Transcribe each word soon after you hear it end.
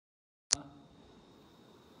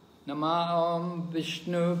Namah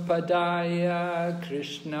Vishnu Padaya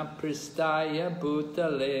Krishna Pristaya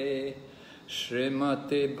Bhutale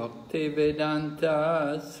Srimati Bhakti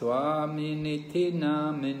Vedanta Swami Niti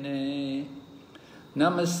Namine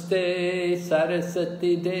Namaste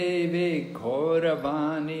Saraswati Devi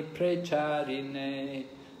Gauravani Pracharine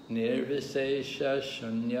Nirvisesha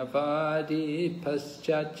Shunyavadi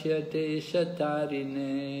Paschatya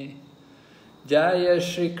Deshatarine Jaya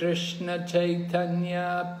Shri Krishna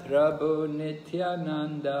Chaitanya Prabhu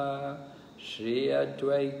Nityananda Shri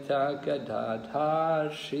Advaita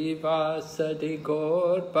Gadadhar Shri Vasadi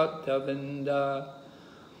Gaur Bhaktavinda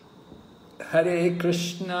Hare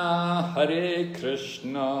Krishna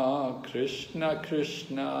Krishna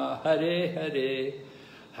Krishna Hare Hare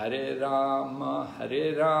Hare Rama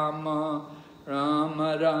Rama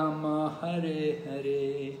Rama Hare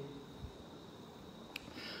Hare.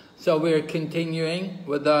 So we're continuing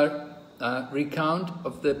with our recount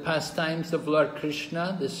of the pastimes of Lord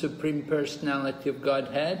Krishna, the Supreme Personality of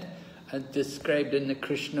Godhead, as described in the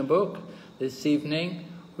Krishna book. This evening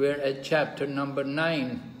we're at chapter number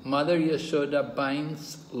 9. Mother Yashoda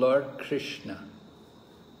binds Lord Krishna.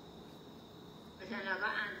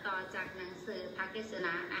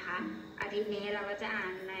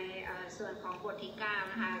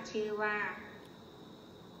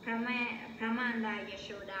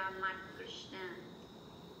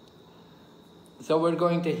 So we're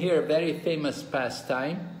going to hear a very famous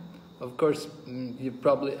pastime. Of course, you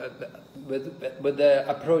probably, with the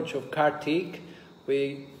approach of Kartik,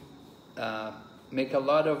 we make a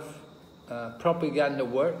lot of propaganda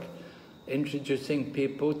work, introducing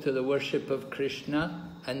people to the worship of Krishna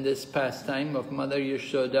and this pastime of Mother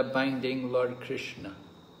Yashoda binding Lord Krishna.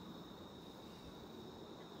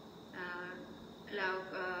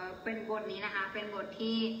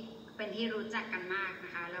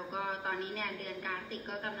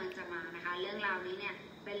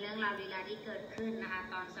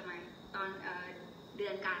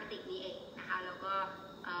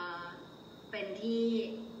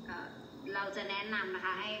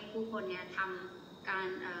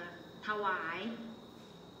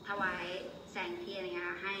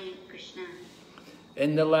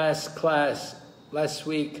 In the last class, last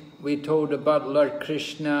week, we told about Lord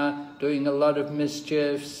Krishna doing a lot of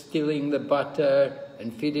mischief, stealing the butter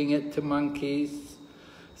and feeding it to monkeys.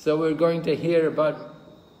 So we're going to hear about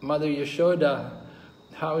Mother Yashoda,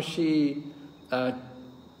 how she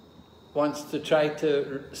wants to try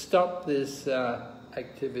to stop this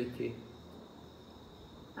activity.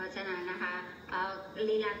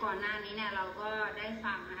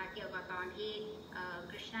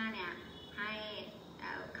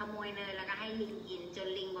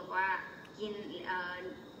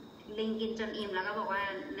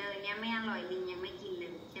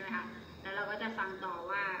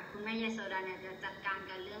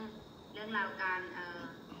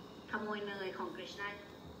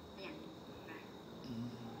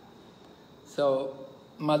 So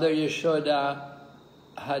Mother Yashoda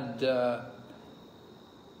had a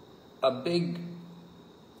big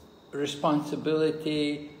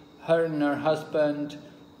responsibility. Her and her husband,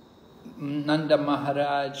 Nanda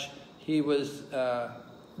Maharaj, he was the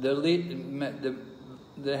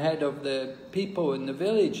head of the people in the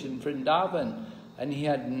village in Vrindavan, and he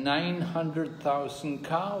had 900,000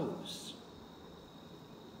 cows.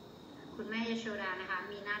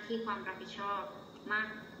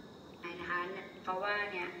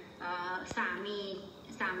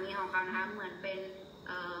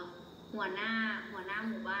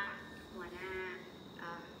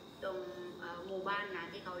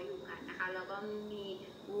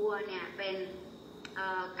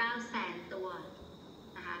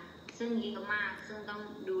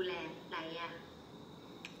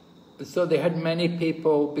 So they had many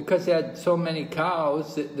people, because they had so many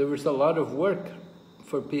cows, there was a lot of work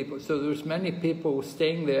for people. So there was many people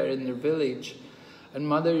staying there in their village, and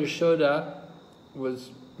Mother Yashoda was,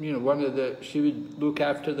 you know, one of the, she would look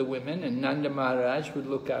after the women, and Nanda Maharaj would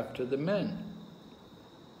look after the men.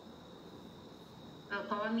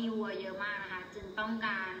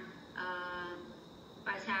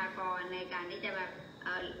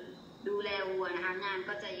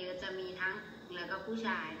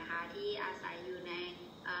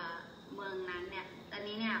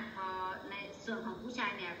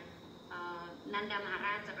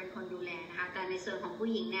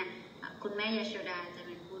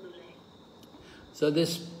 So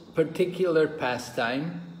this particular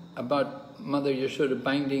pastime about Mother Yashoda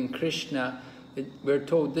binding Krishna, we're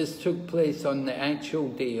told this took place on the actual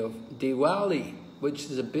day of Diwali, which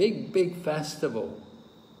is a big, big festival.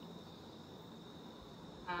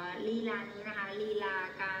 ลีลานี้นะคะลีลา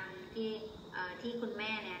การที่คุณแ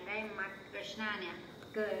ม่เนี่ยได้มัดกฤษณาเนี่ย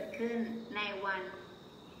เกิดขึ้นในวัน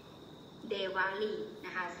เดวาลีน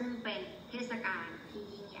ะคะซึ่งเป็นเทศกาลที่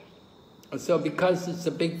ยิ่งใหญ่ So because it's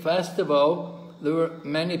a big festival, there were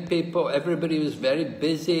many people, everybody was very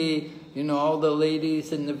busy, you know, all the ladies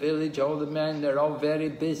in the village, all the men, they're all very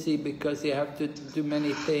busy because they have to do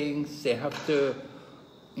many things. They have to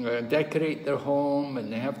decorate their home, and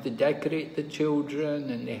they have to decorate the children,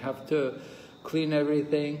 and they have to clean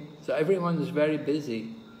everything. So everyone was very busy.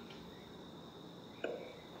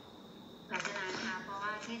 เพราะฉะนั้นค่ะเพราะว่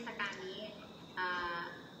าเทศกาลนี้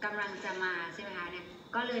กำลังจะมาใช่ไหมคะเนี่ย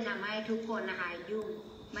ก็เลยทำให้ทุกคนนะคะยุ่ง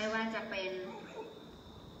ไม่ว่าจะเป็น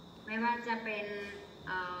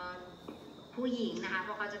ผู้หญิงนะคะเพ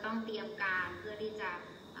ราะเขาจะต้องเตรียมการเพื่อที่จะ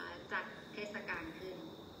จัดเทศกาลขึ้น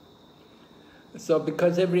So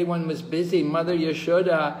because everyone was busy, Mother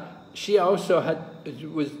Yashoda, she also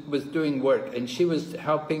was doing work, and she was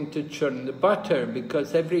helping to churn the butter,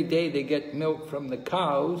 because every day they get milk from the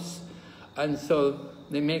cows, and so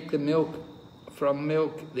they make the milk. From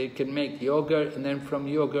milk they can make yogurt, and then from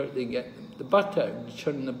yogurt they get the butter,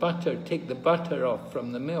 churn the butter, take the butter off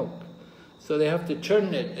from the milk. So they have to churn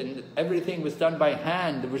it, and everything was done by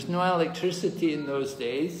hand. There was no electricity in those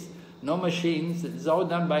days, no machines, it was all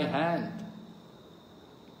done by hand.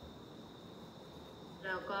 แ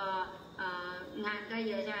ล้วก็งานก็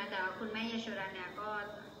เยอะใช่ไหมแต่ว่าคุณแม่ยโสดาเนี่ยก็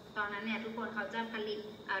ตอนนั้นเนี่ยทุกคนเขาจะผลิต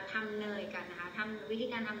ทำเนยกันนะคะวิธี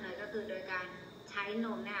การทำเนยก็คือโดยการใช้น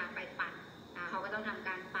มเนี่ยไปปั่นเขาก็ต้องทำก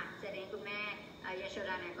ารปั่นเสร็จแล้วคุณแม่ยโส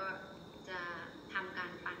ดาเนี่ยก็จะทำกา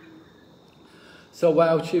รปั่น So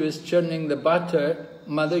while she was churning the butter,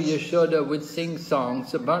 Mother Yashoda would sing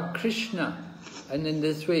songs about Krishna, and in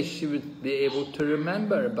this way she would be able to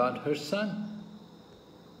remember about her son.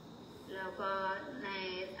 แล้วก็ใน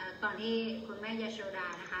ตอนที่คุณแม่ยโสดา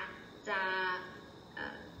นะคะจะ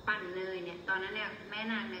ปั่นเนยเนี่ยตอนนั้นเนี่ยแม่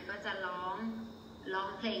นางเนี่ยก็จะร้อง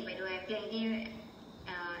เพลงไปด้วยเพลงที่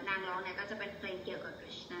นางร้องเนี่ยก็จะเป็นเพลงเกี่ยวกับก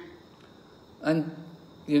ฤษณา And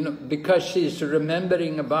you know, because she's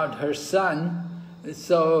remembering about her son,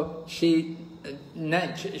 so she's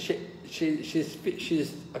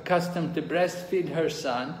accustomed to breastfeed her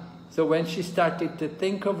son. So when she started to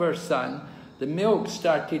think of her son, the milk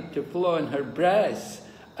started to flow in her breasts,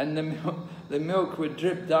 and the milk would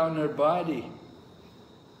drip down her body.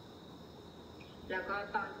 แล้วก็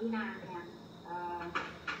ตอนที่นางเนี่ย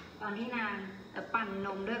ปั่นน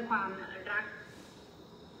มด้วยความรัก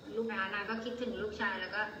ลูกนะคะนางก็คิดถึงลูกชายแล้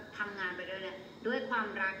วก็ทำงานไปด้วยเนี่ยด้วยความ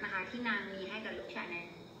รักนะคะที่นางมีให้กับลูกชายเนี่ย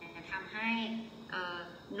ทำให้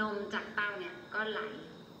นมจากเต้าเนี่ยก็ไหล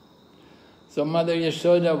So Mother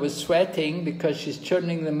Yashoda was sweating because she's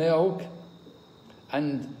churning the milk, and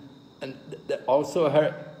also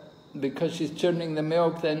because she's churning the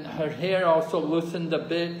milk, then her hair also loosened a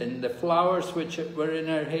bit, and the flowers which were in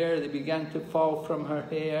her hair, they began to fall from her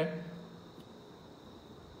hair.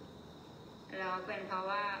 แล้วเป็นเพราะ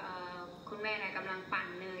ว่าคุณแม่เนี่ยกำลังปั่น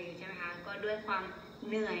เนยอยู่ใช่ไหมคะก็ด้วยความ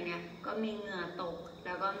เหนื่อยเนี่ยก็มีเหงื่อตกแ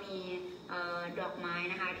ล้วก็มีดอกไม้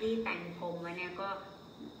นะคะที่แต่งผมไว้เนี่ยก็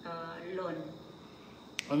หล่น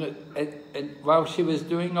And while she was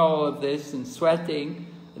doing all of this and sweating,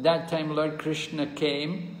 at that time Lord Krishna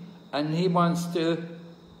came, and he wants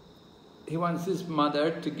his mother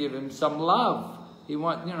to give him some love.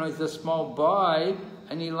 He's a small boy,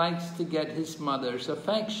 and he likes to get his mother's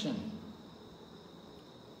affection.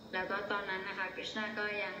 แล้วก็ตอนนั้นนะคะกฤษณาก็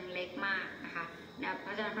ยังเล็กมากนะคะเพร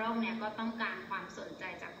าะฉะนั้นพระองค์เนี่ยก็ต้องการความสนใจ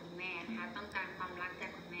จากคุณแม่นะคะต้องการความรักจา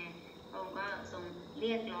กคุณแม่พระองค์ก็ทรงเ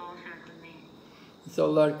รียกร้องหาคุณแม่ So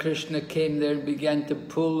Lord Krishna came there and began to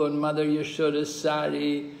pull on Mother Yashoda's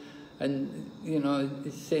sari, and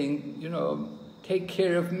saying, take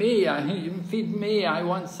care of me, feed me, I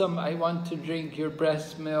want to drink your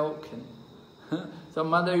breast milk. So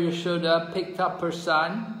Mother Yashoda picked up her son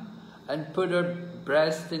and put her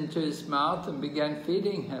breast into his mouth and began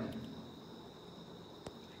feeding him.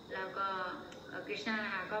 แล้วก็กฤษณาน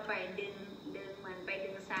ะคะก็ไปดึงเหมือนไปดึ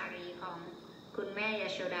งสารีของคุณแม่ย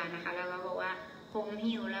โสดานะคะแล้วก็บอกว่าผม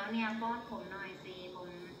หิวแล้วเนี่ยป้อนผมหน่อยสิผม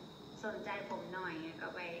สนใจผมหน่อยก็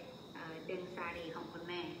ไปดึงสารีของคุณ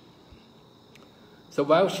แม่ So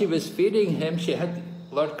while she was feeding him, she had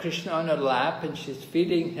Lord Krishna on her lap, and she's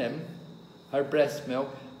feeding him her breast milk,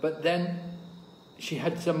 but then she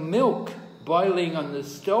had some milk boiling on the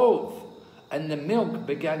stove, and the milk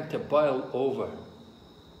began to boil over.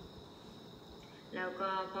 แล้ว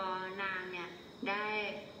ก็พอนางเนี่ยได้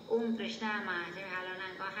อุ้มกฤษณามาใช่ไหมคะแล้วนา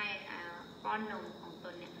งก็ให้ป้อนนมของต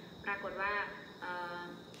นเนี่ยปรากฏว่า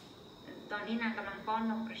ตอนที่นางกำลังป้อน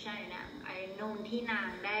นมกฤษณะเนี่ยไอ้นมที่นาง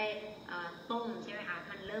ได้ต้มใช่ไหมคะ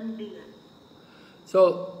มันเริ่มเดือด So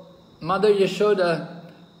Mother Yashoda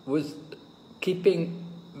was keeping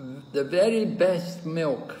the very best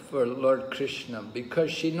milk for Lord Krishna because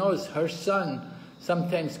she knows her son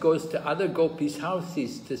sometimes goes to other gopis'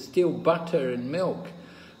 houses to steal butter and milk.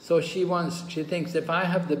 So she thinks if I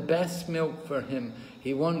have the best milk for him,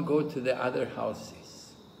 he won't go to the other houses.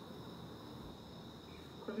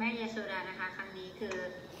 คุณแม่ยโสดานะคะครั้งนี้คือ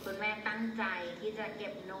คุณแม่ตั้งใจที่จะเก็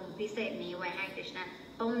บนมพิเศษนี้ไว้ให้กฤษณะ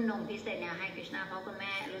ต้มนมพิเศษเนี่ยให้กฤษณะเพราะคุณแ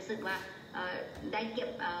ม่รู้สึกว่าได้เก็บ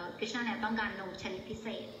กฤษณะเนี่ยต้องการนมชนิดพิเศ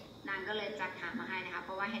ษนางก็เลยจัดหามาให้นะคะเพ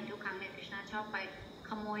ราะว่าเห็นทุกครั้งเนี่ยกฤษณะชอบไป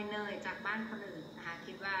ขโมยเนยจากบ้านคนอื่นนะคะ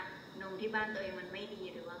คิดว่านมที่บ้านตัวเองมันไม่ดี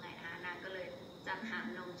หรือว่าไงนะคะนางก็เลยจัดหา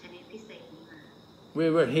นมชนิดพิเศษนี้มา We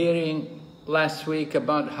were hearing last week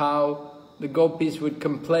about how the gopis would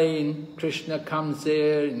complain, Krishna comes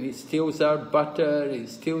there and he steals our butter, he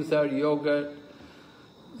steals our yogurt.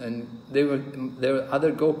 And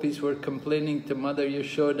other gopis were complaining to Mother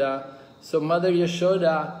Yashoda. So Mother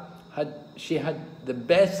Yashoda had the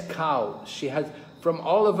best cows. She had, from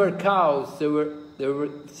all of her cows, there were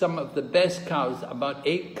some of the best cows, about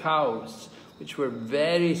 8 cows, which were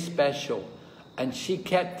very special. And she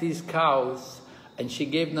kept these cows and she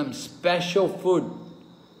gave them special food.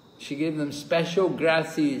 She gave them special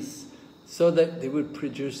grasses so that they would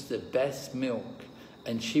produce the best milk.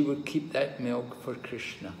 And she would keep that milk for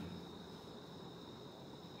Krishna.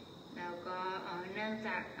 แล้วก็เนื่องจ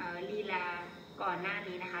ากลีลาก่อนหน้า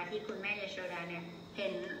นี้นะคะที่คุณแม่ยโสดาเนี่ยเห็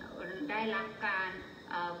นได้รับการ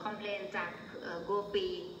คอมเพลนจากโกปี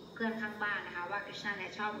เพื่อนข้างบ้านนะคะว่ากฤษณะเนี่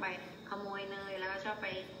ยชอบไปขโมยเนยแล้วก็ชอบไป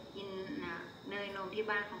กินเนยนมที่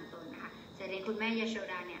บ้านของตนนะคะแต่ในคุณแม่ยโส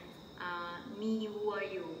ดาเนี่ยมีวัว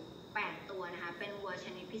อยู่8 ตัวนะคะเป็นวัวช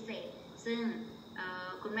นิดพิเศษซึ่ง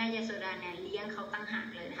คุณแม่ยโสดาเนี่ยเลี้ยงเขาตั้งหาก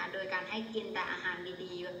เลยนะคะโดยการให้กินแต่อาหาร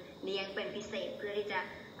ดีๆเลี้ยงเป็นพิเศษเพื่อที่จะ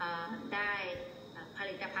ได้ผ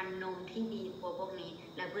ลิตภัณฑ์นมที่ดีกว่าพวกนี้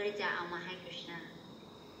และเพื่อที่จะเอามาให้กฤษณะ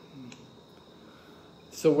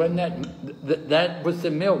So when that was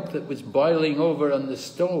the milk that was boiling over on the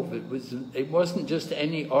stove, it wasn't just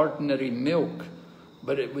any ordinary milk,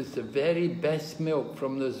 but it was the very best milk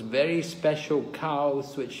from those very special cows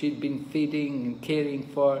which she'd been feeding and caring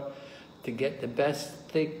for to get the best,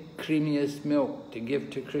 thick, creamiest milk to give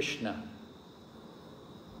to Krishna.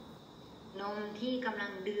 นมที่กำลั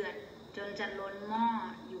งเดือดจนจะล้นหม้อ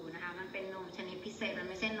อยู่นะคะมันเป็นนมชนิดพิเศษมัน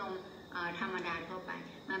ไม่ใช่นมธรรมดาทั่วไป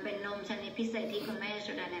มันเป็นนมชนิดพิเศษที่คุณแม่ยโส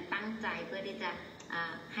ดาเนี่ยตั้งใจเพื่อที่จะ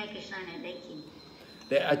ให้กฤษณะเนี่ยได้กิน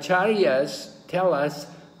The acharyas tell us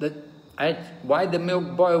that why the milk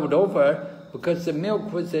boiled over, because the milk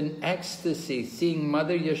was in ecstasy, seeing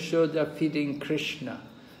Mother Yashoda feeding Krishna.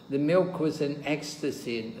 The milk was in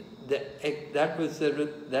ecstasy, and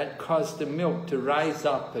that caused the milk to rise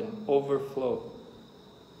up and overflow.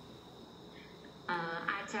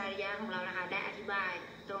 อาจารย์ของเรานะคะได้อธิบาย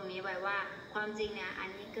ตรงนี้ไว้ว่าความจริงเนี่ยอัน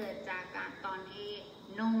นี้เกิดจากการตอนที่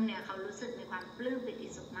นมเนี่ยเขารู้สึกมีความปลื้มปิติ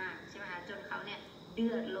สุขมากใช่ไหมคะจนเขาเนี่ยเดื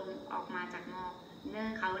อดลงออกมาจากหม้อเนื่อ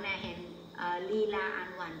งเขาเนี่ยเห็นลีลาอัน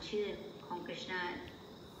หวานชื่นของกฤษณะ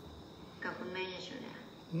กับคุณแม่ยโสดา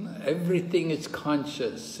Everything is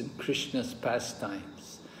conscious in Krishna's pastimes.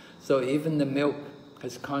 So even the milk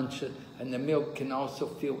is conscious, and the milk can also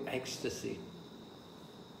feel ecstasy.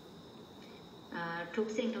 ทุก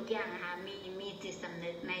สิ่งทุกอย่างนะคะมีจิตสำ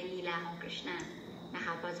นึกในลีลาของกฤษณะนะค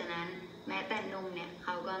ะเพราะฉะนั้นแม้แต่นมเนี่ยเข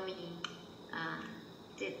าก็มี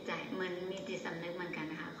จิตใจเหมือนมีจิตสำนึกเหมือนกัน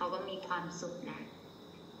นะคะเขาก็มีความสุขได้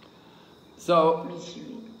So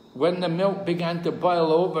when the milk began to boil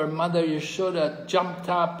over, Mother Yashoda jumped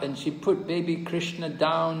up and she put baby Krishna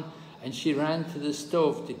down and she ran to the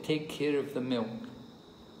stove to take care of the milk.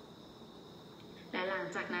 และหลัง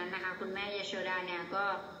จากนั้นนะคะคุณแม่ยโสดาเนี่ยก็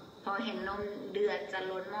พอเห็นนมเดือดจะ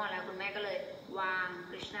ล้นหม้อแล้วคุณแม่ก็เลยวาง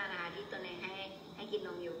กฤษณะนะคะที่ตัวเองให้กินน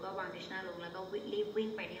มอยู่ก็วางกฤษณะลงแล้วก็รีบวิ่ง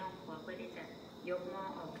ไปที่ห้องครัวเพื่อที่จะยกหม้อ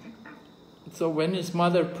ออกจากเตา So when his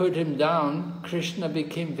mother put him down, Krishna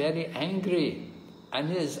became very angry, and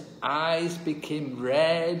his eyes became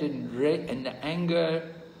red and anger,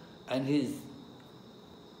 and he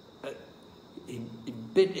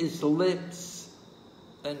bit his lips,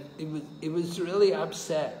 and he was really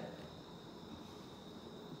upset.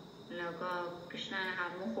 แล้วก็กฤษณะนะคะ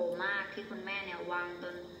โมโหมากที่คุณแม่เนี่ยวางต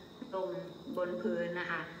นลงบนพื้นนะ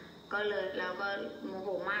คะก็เลยแล้วก็โมโห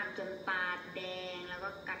มากจนปากแดงแล้วก็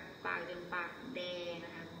กัดปากจนปากแดงน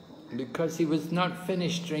ะคะ Because he was not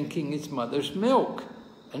finished drinking his mother's milk,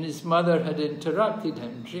 and his mother had interrupted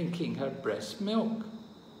him drinking her breast milk.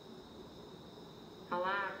 เพราะ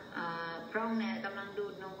ว่าพระองค์เนี่ยกำลังดู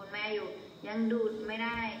ดนมคุณแม่อยู่ ยังดูดไม่ไ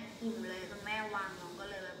ด้อิ่มเลยคุณแม่วางลงก็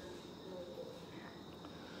เลยแบบโมโห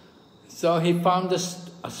So he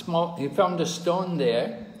found a stone there,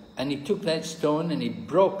 and he took that stone and he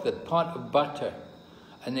broke the pot of butter,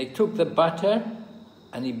 and they took the butter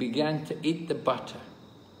and he began to eat the butter.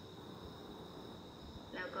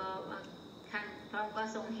 แล้วก็ท่านพระองค์ก็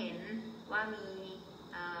ทรงเห็นว่ามี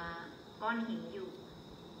ก้อนหินอยู่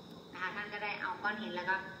นะคะท่านก็ได้เอาก้อนหินแล้ว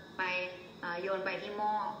ก็ไปโยนไปที่หม้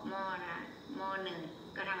อนะหม้อหนึ่ง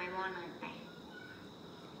ก็ทำให้หม้อหนึ่งแตก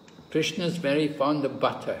Krishna is very fond of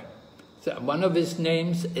butter. So one of his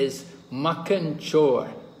names is Makhan Chor,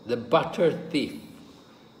 the butter thief.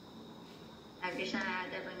 คริชนา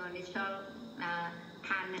จะเป็นคนที่ชอบท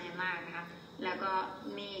านเนยมากนะคะแล้วก็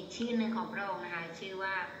มีชื่อหนึ่งของพระองค์นะคะชื่อ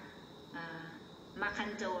ว่ามัคคั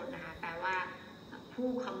นโจรนะคะแปลว่าผู้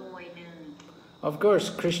ขโมยเนย Of course,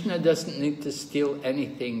 Krishna doesn't need to steal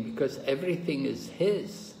anything because everything is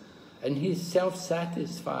his, and he's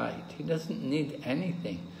self-satisfied. He doesn't need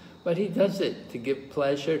anything, but he does it to give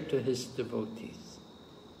pleasure to his devotees.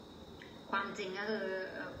 ความจริงก็คือ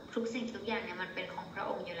ทุกสิ่งทุกอย่างเนี่ยมันเป็นของพระ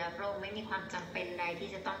องค์อยู่แล้วพระองค์ไม่มีความจำเป็นใดที่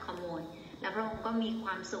จะต้องขโมยและพระองค์ก็มีคว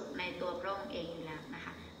ามสุขในตัวพระองค์เองอยู่แล้วนะค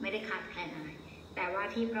ะไม่ได้ขาดแคลนอะไรแต่ว่า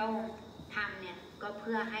ที่พระองค์ทำเนี่ยก็เ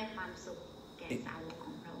พื่อให้ความสุขแก่สาวกข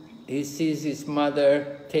องพระองค์ He sees his mother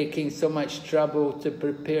taking so much trouble to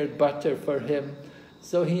prepare butter for him,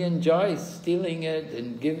 so he enjoys stealing it and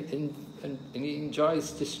he enjoys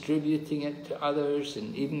distributing it to others and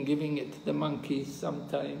even giving it to the monkeys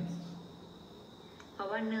sometimes. เพราะ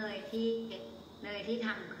ว่าเนยที่ท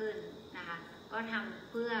ำขึ้นนะคะก็ทำ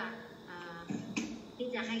เพื่อที่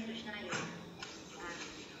จะให้คริชนาอยู่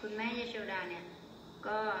คุณแม่ยโชดาเนี่ย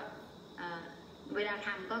ก็เวลาท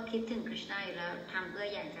ำก็คิดถึงคริชนาอยู่แล้วทำเพื่อ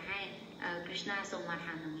อยากจะให้คริชนาทรงมาท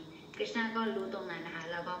านตรงนี้คริชนาก็รู้ตรงนั้นนะคะ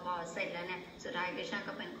แล้วก็พอเสร็จแล้วเนี่ยสุดท้ายคริชนา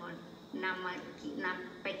ก็เป็นคนนำ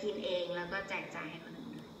ไปกินเองแล้วก็แจกจ่ายให้คนอื่น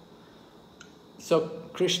So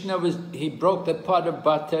Krishna he broke the pot of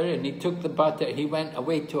butter and he took the butter, he went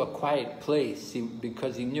away to a quiet place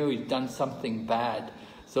because he knew he'd done something bad.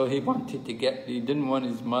 So he didn't want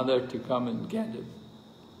his mother to come and get him.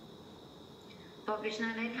 พอคริชนา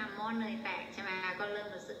ได้ทำหม้อเนยแตกใช่ไหมคะก็เริ่ม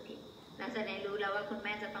รู้สึกผิดแล้วแสดงรู้แล้วว่าคุณแ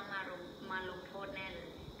ม่จะต้องมาลงโทษแน่เลย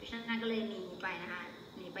คริชนาก็เลยหนีไปนะคะ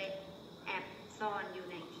หนีไปแอบซ่อนอยู่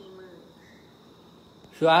ในที่มืด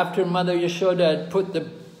So after Mother Yashoda had put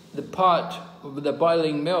the pot with the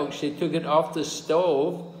boiling milk, she took it off the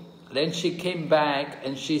stove. Then she came back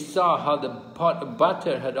and she saw how the pot of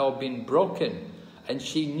butter had all been broken, and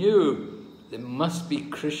she knew there must be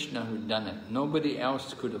Krishna who'd done it. Nobody else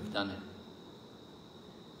could have done it.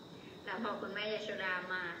 แล้วพอคุณแม่ยโชดา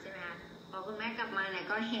มาใช่ไหมคะพอคุณแม่กลับมาเนี่ย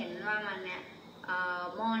ก็เห็นว่ามันเนี่ย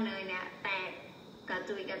หม้อเนยเนี่ยแตกกระ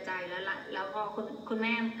จุยกระจายแล้วพอคุณแ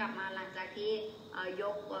ม่กลับมาหลังจากที่ย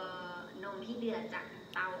กนมที่เดือดจาก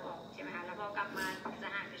เตาออกใช่ไหมคะแล้วพอกลับมาจะ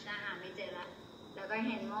หาคริชนาหาไม่เจอแล้วก็เ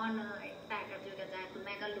ห็นหม้อเนยแตกกระจุยกระจายคุณแ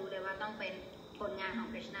ม่ก็รู้เลยว่าต้องเป็นผลงานของ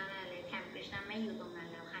คริชนาแน่เลยแถมคริชนาไม่อยู่ตรงนั้น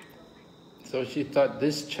แล้วหายตัวไป So she thought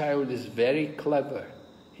this child is very clever.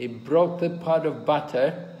 He broke the pot of butter,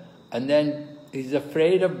 and then he's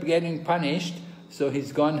afraid of getting punished, so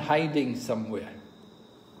he's gone hiding somewhere.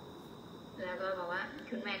 แล้วก็บอกว่า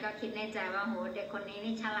คุณแม่ก็คิดในใจว่าโหเด็กคนนี้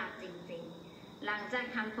นี่ฉลาดจริงๆหลังจาก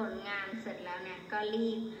ทำผลงานเสร็จแล้วเนี่ยก็รี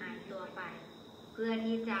บหายตัวไปเพื่อ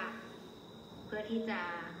ที่จะ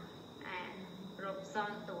รบซ่อ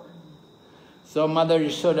นตัว So Mother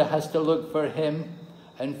Yashoda has to look for him,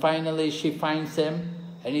 and finally she finds him,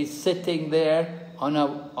 and he's sitting there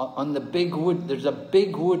on the big wood. There's a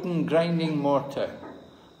big wooden grinding mortar,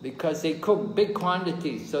 because they cook big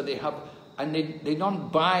quantities, so they have, and they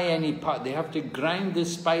don't buy any pot. They have to grind the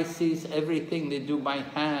spices, everything they do by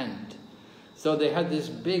hand. So they had this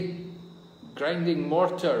big grinding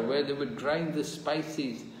mortar where they would grind the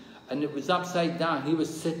spices, and it was upside down. He was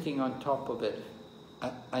sitting on top of it,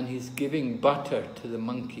 and he's giving butter to the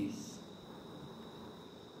monkeys.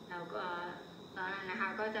 แล้วก็ตอนนั้นนะคะ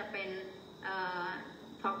ก็จะเป็น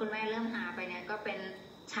พอคุณแม่เริ่มหาไปเนี่ยก็เป็น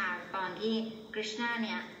ฉากตอนที่คริชนาเ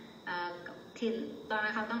นี่ยตอนนั้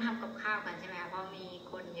นเขาต้องทำกับข้าวกันใช่ไหมคะเพราะมี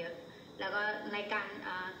คนเยอะแล้วก็ในการ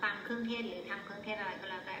ตำเครื่องเทศหรือทำเครื่องเทศอะไรก็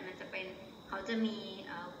แล้วแต่มันจะเป็นเขาจะมี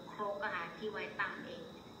ครกอะค่ะที่ไว้ตำเอง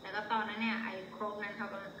แล้วก็ตอนนั้นเนี่ยไอ้ครกนั้นเขา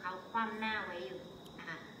คว่ำหน้าไว้อยู่นะ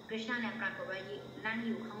คะคริชนาเนี่ยปรากฏว่านั่งอ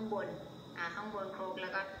ยู่ข้างบนครกแล้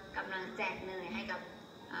วก็กำลังแจกเนยให้กับ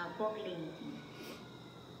พวกลิง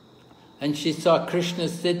And she saw Krishna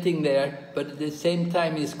sitting there, but at the same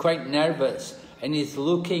time he's quite nervous, and he's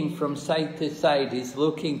looking from side to side. He's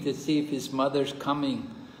looking to see if his mother's coming,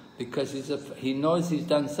 because he knows he's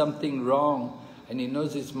done something wrong, and he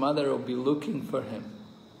knows his mother will be looking for him.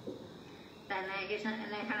 แต่ใน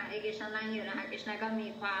ขณะที่คริชนานั่งอยู่นะคะคริชนาก็มี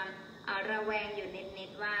ความระแวงอยู่นิด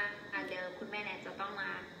ๆว่าเดี๋ยวคุณแม่เนี่ยจะต้องมา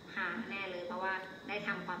หาแน่เลยเพราะว่าได้ท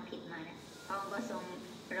ำความผิดมาเนี่ยพระองค์ก็ทรง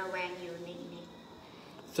ระแวงอยู่นิด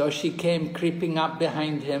ๆ So she came creeping up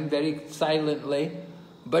behind him very silently,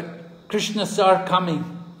 but Krishna saw her coming.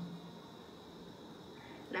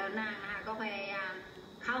 แล้วนางนะคะก็พยายาม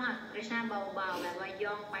เข้าหาคริชนาเบาๆแบบว่า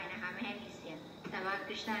ย่องไปนะคะไม่ให้มีเสียงแต่ว่าค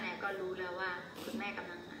ริชนาเนี่ยก็รู้แล้วว่าคุณแม่ก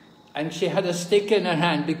ำลังมา And she had a stick in her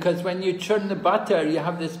hand because when you churn the butter, you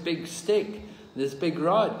have this big stick, this big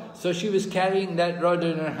rod. So she was carrying that rod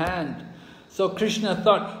in her hand. So Krishna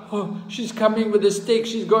thought, oh, she's coming with a stick.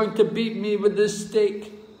 She's going to beat me with this stick.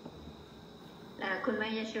 คุณแม่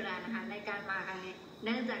ยโสดานะคะในการมาครั้งนี้เ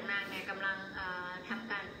นื่องจากนางเนี่ยกำลังท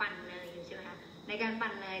ำการปั่นเนยอยู่ใช่ไหมคะในการปั่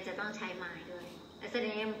นเนยจะต้องใช้ไม้ด้วยและแสด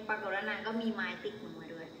งปรากฏว่านางก็มีไม้ติดมือมา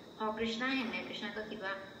ด้วยพอคริชนาเห็นเนี่ยคริชนาก็คิด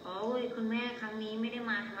ว่าโอ้ยคุณแม่ครั้งนี้ไม่ได้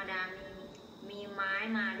มาธรรมดามีไม้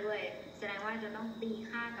มาด้วยแสดงว่าจะต้องตี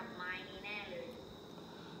ข้ากับไม้นี้แน่เลย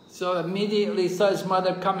So immediately saw his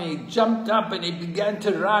mother coming. He jumped up and he began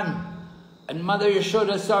to run. And Mother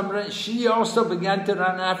Yashoda saw him run. She also began to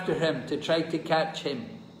run after him to try to catch him.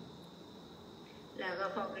 แล้วก็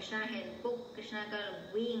พอคริชนาเห็นปุ๊บคริชนาก็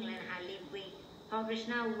วิ่งเลยนะคะรีบวิ่งพอคริช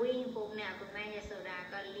นาวิ่งปุ๊บเนี่ยคุณแม่ยโสดา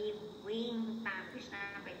ก็รีบวิ่งตามคริชนา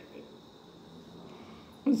ไปติด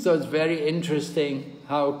So it's very interesting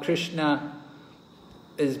how Krishna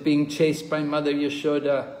is being chased by Mother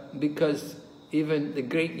Yashoda because even the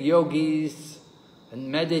great yogis and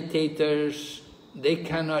meditators, they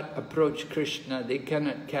cannot approach Krishna, they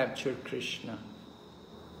cannot capture Krishna.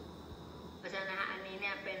 เพราะฉะนั้นอันนี้เ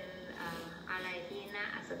นี่ยเป็นอะไรที่น่า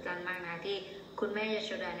อัศจรรย์มากนะที่คุณแม่ยโส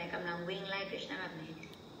ดาเนี่ยกำลังวิ่งไล่คริชนาแบบนี้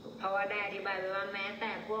เพราะว่าได้อธิบายไว้ว่าแม้แ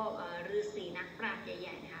ต่พวกฤาษีนักปราชญ์ให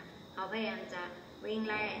ญ่ๆนะคะเขาพยายามจะวิ่ง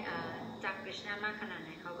ไล่จับคริชนามากขนาดไหน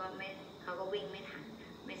เขาก็วิ่งไม่ทัน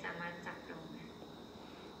ไม่สามารถจับตรงได้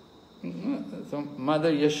So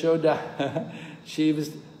Mother Yashoda, she was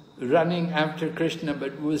running after Krishna, but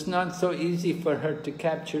it was not so easy for her to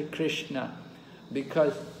capture Krishna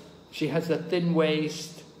because she has a thin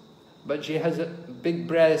waist, but she has a big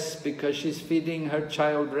breast because she's feeding her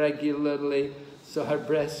child regularly, so her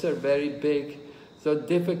breasts are very big, so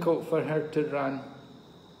difficult for her to run.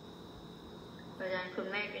 เพราะฉะนั้นคุณ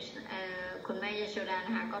แม่ยโสดาน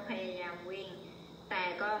ะคะก็พยายามวิ่งแต่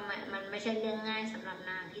ก็มันไม่ใช่เรื่องง่ายสำหรับ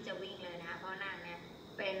นางที่จะวิ่งเลยนะคะเพราะนางเนี่ย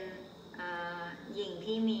เป็นหญิง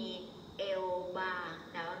ที่มีเอวบาง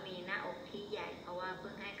แต่ว่ามีหน้าอกที่ใหญ่เพราะว่าเ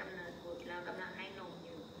พิ่งให้กำเนิดบุตรแล้วกำลังให้นมอ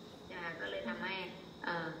ยู่นะคะก็เลยทำให้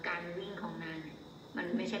การวิ่งของนางมัน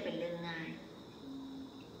ไม่ใช่เป็นเรื่องง่าย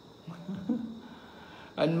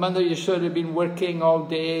And Mother Yashoda had been working all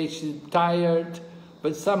day, she's tired,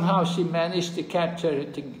 but somehow she managed to capture it,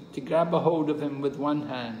 to grab a hold of him with one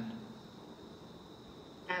hand.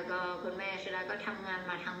 แล้วก็คุณแม่ชลาก็ทำงาน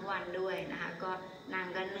มาทั้งวันด้วยนะคะก็นาง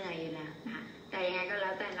ก็เหนื่อยอยู่แล้วนะคะแต่ยังไงก็แล้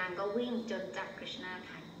วแต่นางก็วิ่งจนจับคริชนา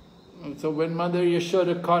ทัน So when Mother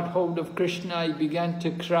Yashoda caught hold of Krishna, he began to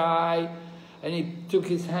cry, and he took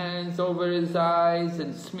his hands over his eyes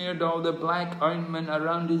and smeared all the black ointment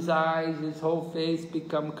around his eyes. His whole face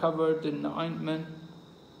became covered in the ointment.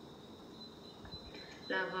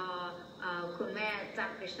 แล้วพอคุณแม่จับ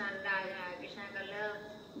คริชนาได้นะคะคริชนาก็เริ่ม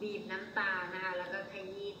บีบน้ำตานะคะแล้วก็ข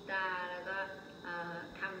ยี้ตาแล้วก็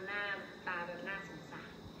ทำหน้าตาแบบน่าสงสาร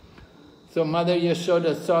So Mother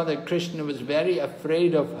Yashoda saw that Krishna was very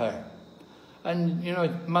afraid of her. And you know,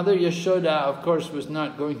 Mother Yashoda, of course, was not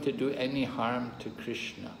going to do any harm to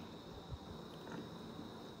Krishna.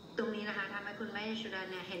 ตรงนี้นะคะทำให้คุณแม่ยโสดา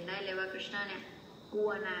เนี่ยเห็นได้เลยว่าคริชนาเนี่ยกลั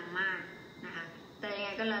วนางมากนะคะแต่ยังไง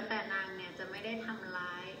ก็แล้วแต่นางเนี่ยจะไม่ได้ทำร้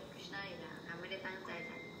ายคริชนาอยู่แล้วนะคะไม่ได้ตั้งใจ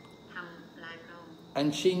จะทำร้ายพระองค์ And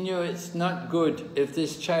she knew it's not good if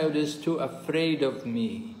this child is too afraid of me.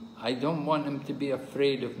 I don't want him to be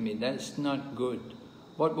afraid of me. That's not good.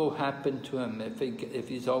 What will happen to him if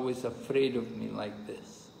he's always afraid of me like this?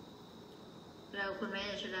 แล้วคุณแม่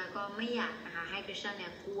ยโสดาก็ไม่อยากนะคะให้คริชนาเนี่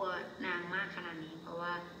ยกลัวนางมากขนาดนี้เพราะว่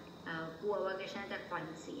ากลัวว่าคริชนาจะขวัญ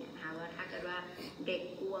เสียนะคะว่าถ้าเกิดว่าเด็ก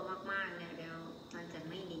กลัวมากๆเนี่ยเดี๋ยวมันจะ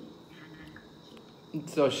ไม่ดีนะคะนางก็คิด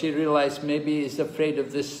So she realized maybe he's afraid of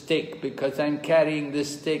this stick because I'm carrying this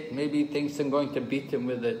stick. Maybe he thinks I'm going to beat him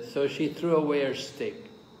with it. So she threw away her stick.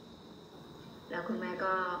 แล้วคุณแม่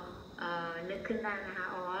ก็นึกขึ้นได้นะคะ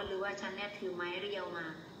อ๋อหรือว่าฉันเนี่ยถือไม้เรียวมา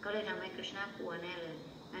ก็เลยทำให้คริชนากลัวแน่เลย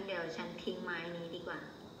งั้นเดี๋ยวฉันทิ้งไม้นี้ดีกว่า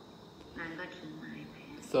นางก็ทิ้งไม้ไป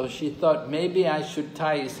So she thought maybe I should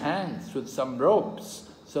tie his hands with some ropes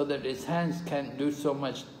so that his hands can't do so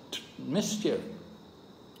much mischief.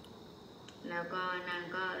 แล้วก็นา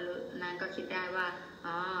งก็คิดได้ว่า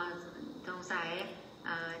อ๋อสงสัย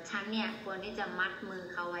ฉันเนี่ยควรที่จะมัดมือ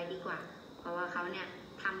เขาไว้ดีกว่าเพราะว่าเขาเนี่ย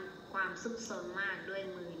ทำความสุขสนมากด้วย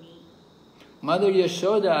มือนี้ Mother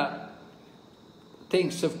Yashoda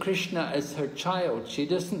thinks of Krishna as her child. She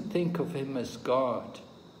doesn't think of him as God.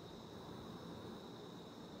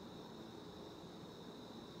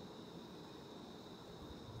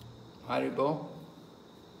 Haribo.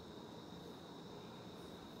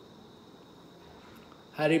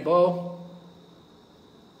 Haribo.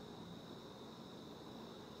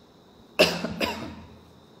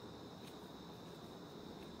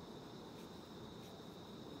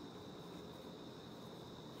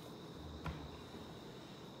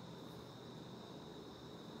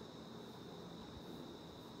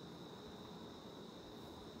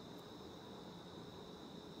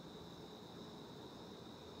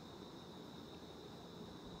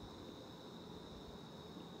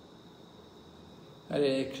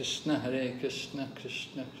 Hare Krishna, Krishna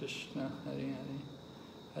Krishna, Hare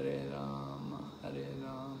Hare, Hare Rama,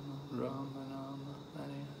 Rama Rama,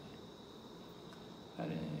 Hare Hare,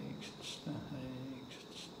 Hare Krishna,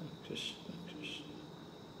 Krishna Krishna,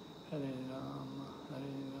 Hare Rama,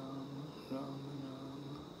 Rama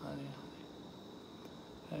Rama, Hare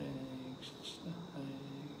Hare, Hare Krishna,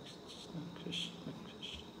 Krishna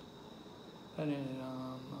Krishna, Hare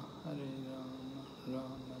Rama, Rama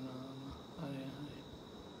Rama, Hare Hare.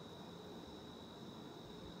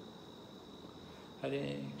 Hare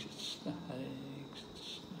Krishna,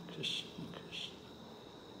 Krishna Krishna,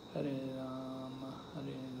 Hare Rama,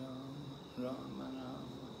 Rama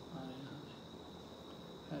Rama, Hare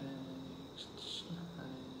Hare, Hare Krishna,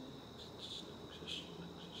 Krishna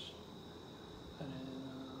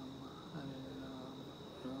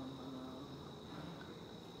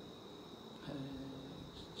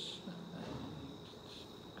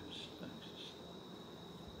Krishna, Hare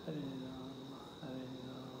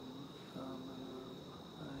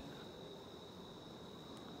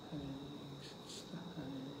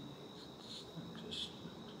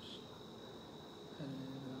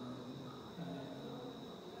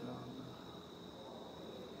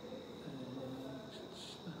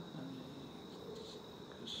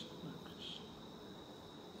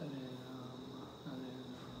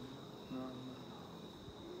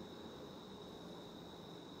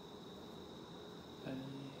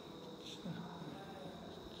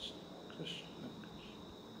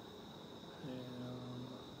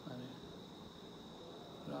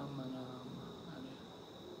Rama Rama,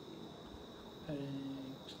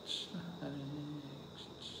 Hare Krishna,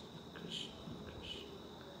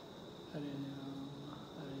 Krishna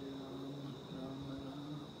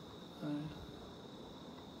Krishna,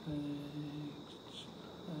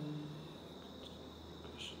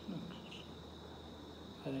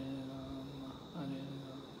 Hare Rama,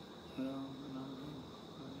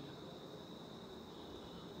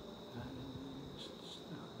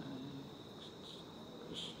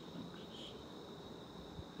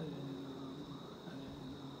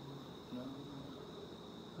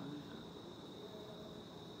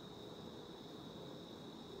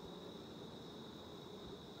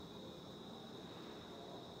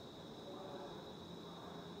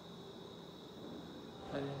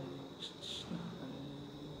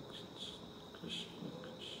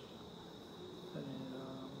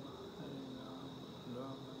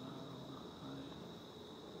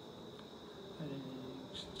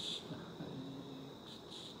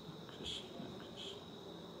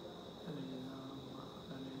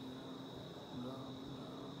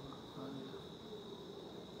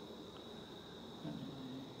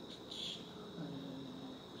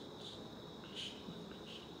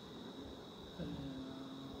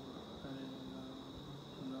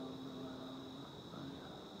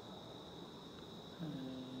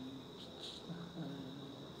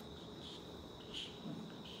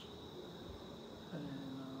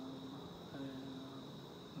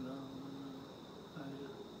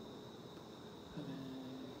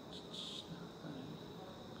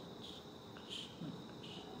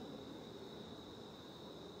 Rama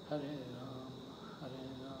Hare